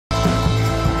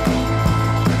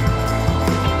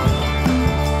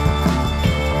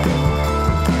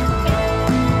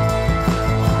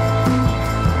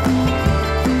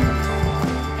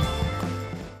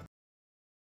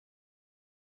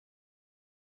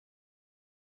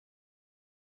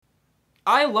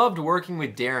I loved working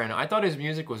with Darren. I thought his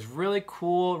music was really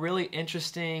cool, really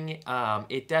interesting.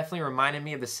 It definitely reminded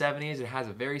me of the 70s. It has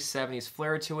a very 70s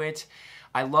flair to it.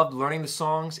 I loved learning the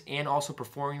songs and also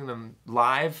performing them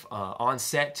live on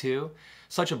set too.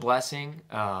 Such a blessing.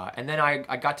 And then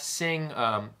I got to sing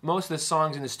most of the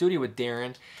songs in the studio with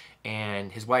Darren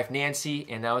and his wife Nancy,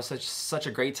 and that was such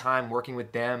a great time working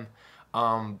with them.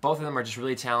 Both of them are just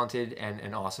really talented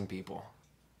and awesome people.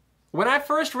 When I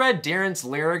first read Darren's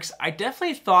lyrics, I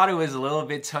definitely thought it was a little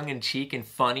bit tongue-in-cheek and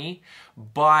funny,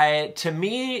 but to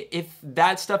me, if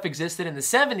that stuff existed in the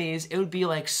 70s, it would be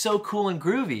like so cool and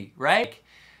groovy, right?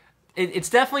 It's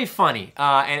definitely funny,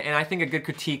 and I think a good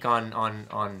critique on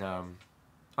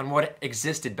what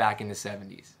existed back in the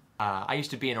 70s. I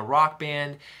used to be in a rock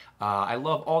band. I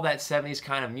love all that 70s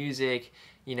kind of music,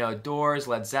 you know, Doors,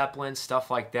 Led Zeppelin, stuff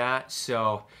like that.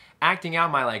 So acting out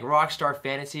my like rock star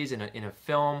fantasies in a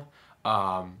film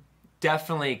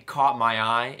definitely caught my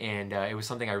eye, and it was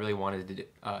something I really wanted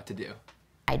to do.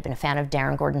 I'd been a fan of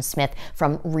Darren Gordon Smith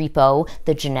from Repo,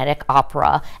 the genetic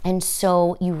opera. And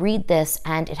so you read this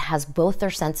and it has both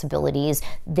their sensibilities.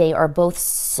 They are both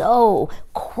so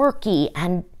quirky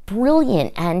and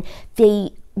brilliant, and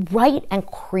they write and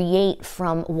create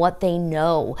from what they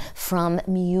know from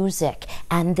music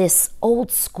and this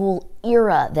old school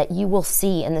era that you will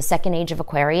see in the Second Age of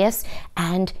Aquarius.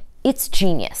 And it's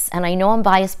genius. And I know I'm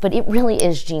biased, but it really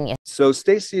is genius. So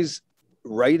Staci's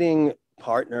writing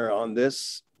partner on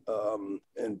this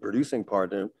and producing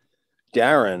partner,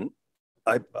 Darren,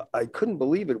 I couldn't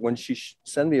believe it when she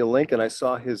sent me a link and I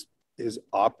saw his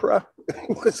opera.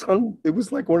 It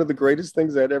was like one of the greatest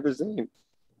things I'd ever seen.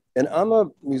 And I'm a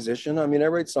musician. I mean, I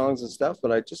write songs and stuff,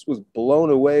 but I just was blown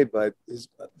away by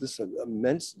this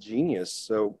immense genius.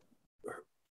 So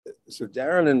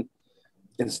Darren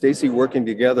and Staci working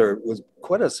together was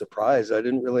quite a surprise. I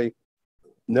didn't really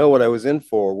know what I was in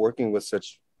for, working with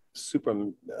such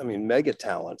mega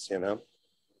talents, you know.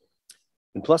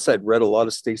 And plus, I'd read a lot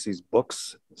of Staci's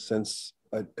books since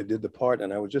I did the part,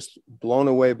 and I was just blown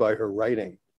away by her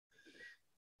writing.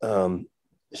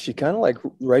 She kind of like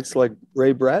writes like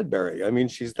Ray Bradbury. I mean,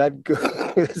 she's that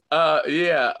good.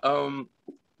 Yeah.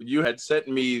 You had sent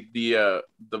me the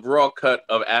raw cut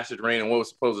of Acid Rain and what it was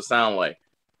supposed to sound like.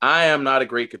 I am not a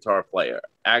great guitar player.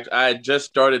 I just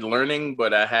started learning,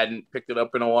 but I hadn't picked it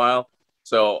up in a while.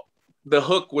 So the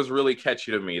hook was really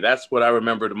catchy to me. That's what I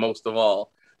remembered most of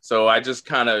all. So I just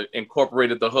kind of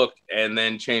incorporated the hook and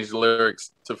then changed the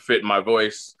lyrics to fit my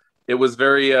voice. It was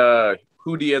very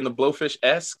Hootie and the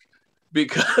Blowfish-esque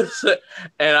because,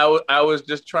 and I was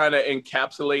just trying to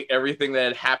encapsulate everything that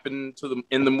had happened to them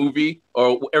in the movie,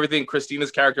 or everything Christina's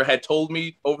character had told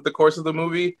me over the course of the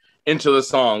movie, into the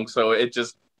song. So it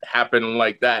just happened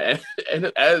like that.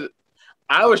 And as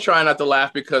I was trying not to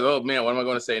laugh because, oh man, what am I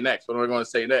going to say next? What am I going to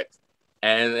say next?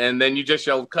 And then you just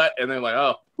yelled cut, and they're like,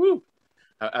 oh, whew.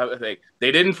 I was like,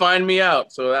 they didn't find me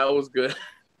out, so that was good.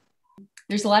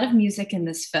 There's a lot of music in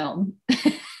this film.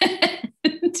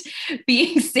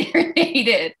 Being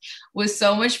serenaded was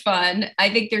so much fun. I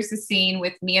think there's a scene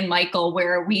with me and Michael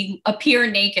where we appear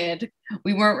naked.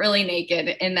 We weren't really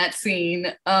naked in that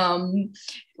scene,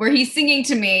 where he's singing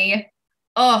to me.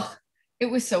 Oh, it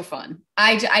was so fun.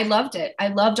 I loved it. I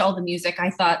loved all the music.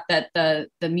 I thought that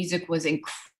the music was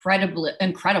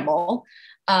incredible.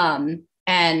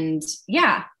 And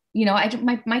yeah, you know,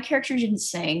 my character didn't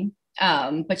sing,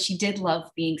 but she did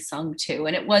love being sung to.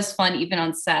 And it was fun, even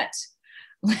on set,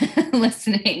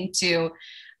 listening to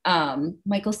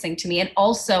Michael sing to me. And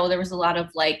also there was a lot of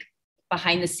like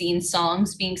behind the scenes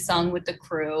songs being sung with the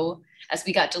crew as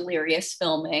we got delirious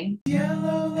filming.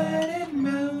 Yellow, let it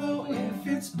mellow. If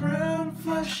it's brown,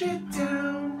 flush it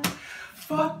down.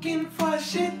 Fucking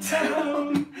flush it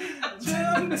down.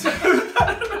 Down to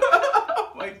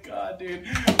oh my god, dude.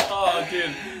 Oh,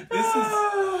 dude.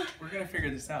 We're gonna figure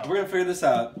this out. We're gonna figure this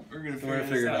out. We're gonna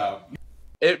figure it out.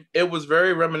 It was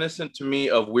very reminiscent to me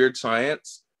of Weird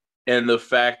Science and the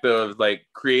fact of like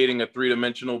creating a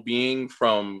three-dimensional being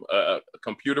from a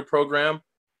computer program.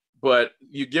 But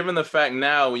given the fact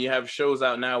now, when you have shows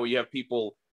out now where you have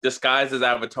people disguised as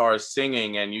avatars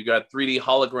singing, and you got 3D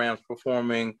holograms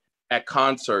performing at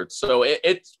concerts. So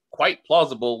it's quite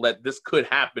plausible that this could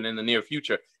happen in the near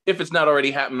future, if it's not already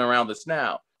happening around us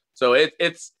now. So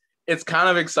it's kind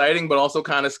of exciting, but also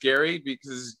kind of scary,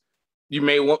 because you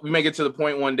may get to the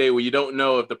point one day where you don't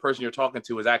know if the person you're talking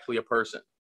to is actually a person.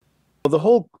 Well, the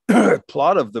whole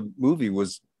plot of the movie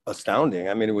was astounding.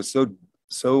 I mean, it was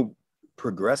so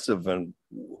progressive and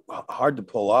hard to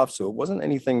pull off. So it wasn't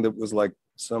anything that was like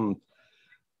some,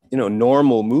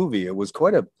 normal movie. It was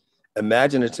quite a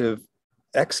imaginative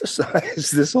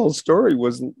exercise. This whole story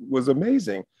was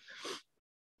amazing.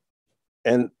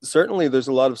 And certainly there's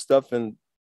a lot of stuff in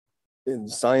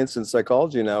science and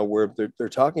psychology now where they're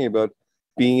talking about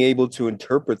being able to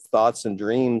interpret thoughts and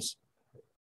dreams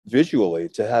visually,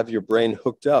 to have your brain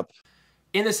hooked up.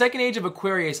 In the Second Age of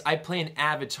Aquarius, I play an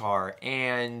avatar,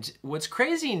 and what's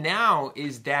crazy now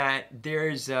is that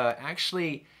there's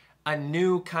actually a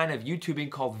new kind of YouTubing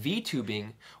called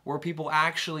VTubing, where people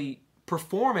actually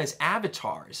perform as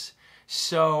avatars.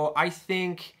 So I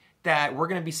think that we're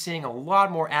going to be seeing a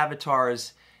lot more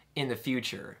avatars in the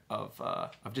future of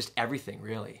just everything,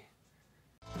 really.